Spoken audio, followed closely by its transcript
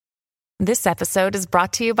This episode is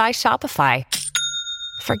brought to you by Shopify.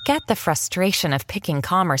 Forget the frustration of picking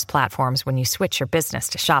commerce platforms when you switch your business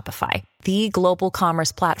to Shopify, the global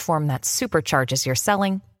commerce platform that supercharges your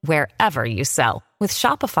selling wherever you sell. With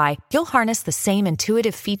Shopify, you'll harness the same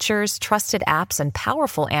intuitive features, trusted apps, and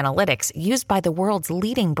powerful analytics used by the world's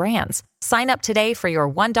leading brands. Sign up today for your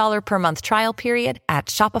 $1 per month trial period at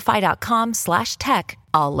shopify.com/tech,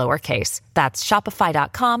 all lowercase. That's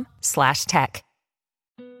shopify.com/tech.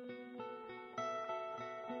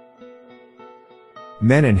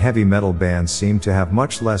 Men in heavy metal bands seem to have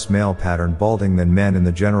much less male pattern balding than men in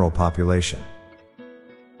the general population.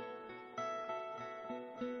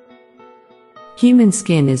 Human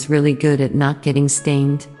skin is really good at not getting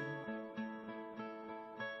stained.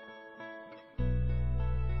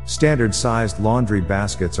 Standard-sized laundry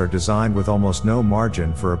baskets are designed with almost no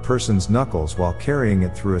margin for a person's knuckles while carrying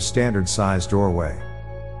it through a standard-sized doorway.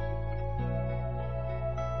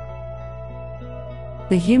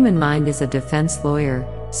 The human mind is a defense lawyer,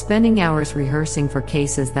 spending hours rehearsing for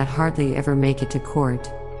cases that hardly ever make it to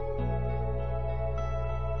court.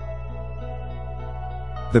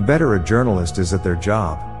 The better a journalist is at their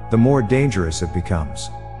job, the more dangerous it becomes.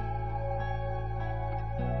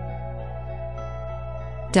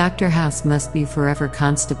 Dr. House must be forever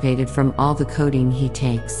constipated from all the codeine he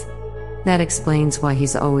takes. That explains why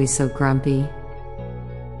he's always so grumpy.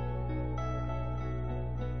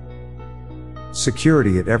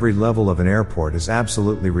 Security at every level of an airport is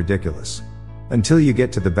absolutely ridiculous. Until you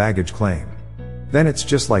get to the baggage claim. Then it's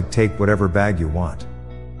just like take whatever bag you want.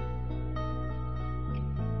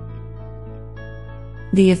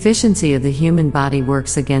 The efficiency of the human body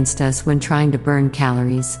works against us when trying to burn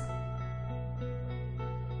calories.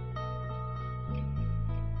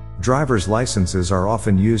 Driver's licenses are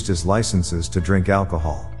often used as licenses to drink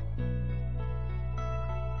alcohol.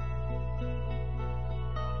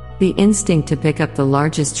 The instinct to pick up the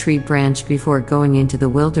largest tree branch before going into the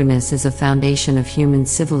wilderness is a foundation of human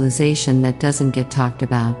civilization that doesn't get talked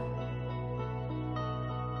about.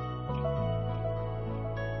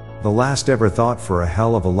 The last ever thought for a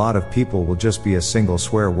hell of a lot of people will just be a single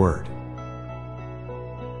swear word.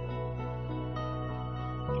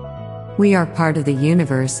 We are part of the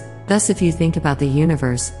universe, thus if you think about the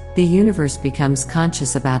universe becomes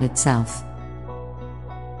conscious about itself.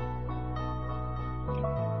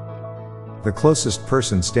 The closest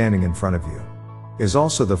person standing in front of you is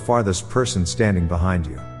also the farthest person standing behind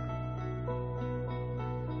you.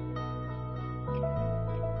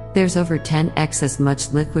 There's over 10x as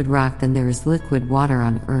much liquid rock than there is liquid water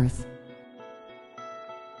on Earth.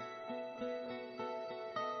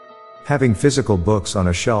 Having physical books on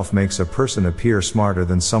a shelf makes a person appear smarter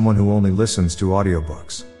than someone who only listens to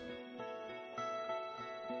audiobooks.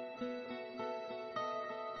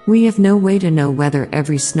 We have no way to know whether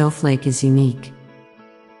every snowflake is unique.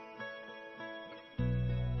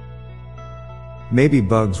 Maybe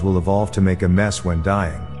bugs will evolve to make a mess when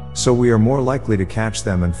dying, so we are more likely to catch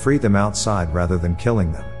them and free them outside rather than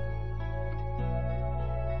killing them.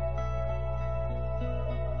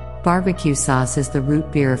 Barbecue sauce is the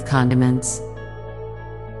root beer of condiments.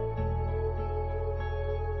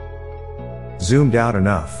 Zoomed out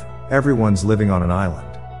enough, everyone's living on an island.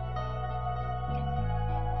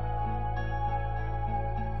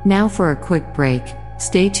 Now for a quick break,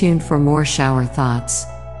 stay tuned for more shower thoughts.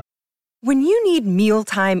 When you need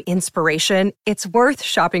mealtime inspiration, it's worth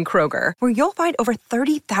shopping Kroger, where you'll find over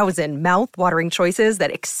 30,000 mouth-watering choices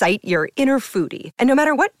that excite your inner foodie. And no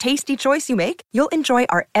matter what tasty choice you make, you'll enjoy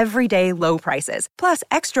our everyday low prices, plus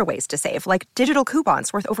extra ways to save, like digital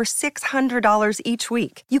coupons worth over $600 each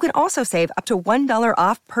week. You can also save up to $1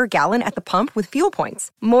 off per gallon at the pump with fuel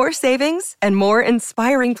points. More savings and more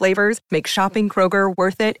inspiring flavors make shopping Kroger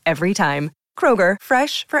worth it every time. Kroger,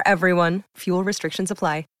 fresh for everyone. Fuel restrictions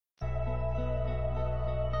apply.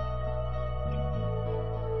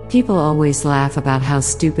 People always laugh about how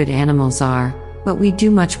stupid animals are, but we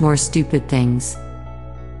do much more stupid things.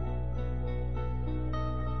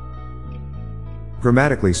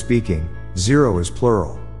 Grammatically speaking, 0 is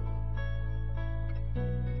plural.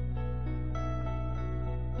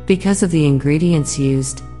 Because of the ingredients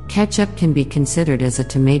used, ketchup can be considered as a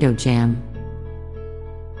tomato jam.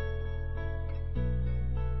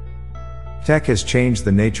 Tech has changed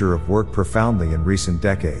the nature of work profoundly in recent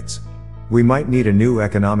decades. We might need a new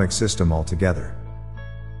economic system altogether.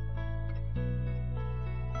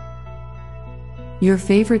 Your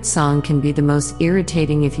favorite song can be the most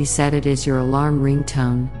irritating if you set it as your alarm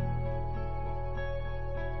ringtone.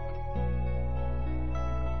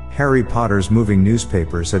 Harry Potter's moving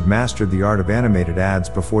newspapers had mastered the art of animated ads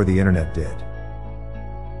before the internet did.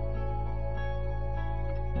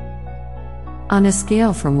 On a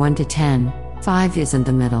scale from 1 to 10, 5 isn't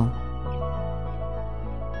the middle.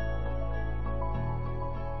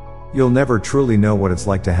 You'll never truly know what it's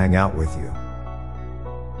like to hang out with you.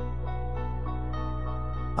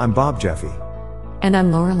 I'm Bob Jeffy. And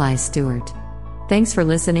I'm Lorelei Stewart. Thanks for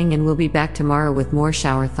listening, and we'll be back tomorrow with more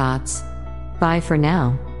shower thoughts. Bye for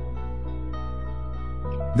now.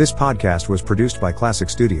 This podcast was produced by Classic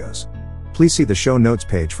Studios. Please see the show notes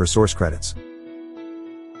page for source credits.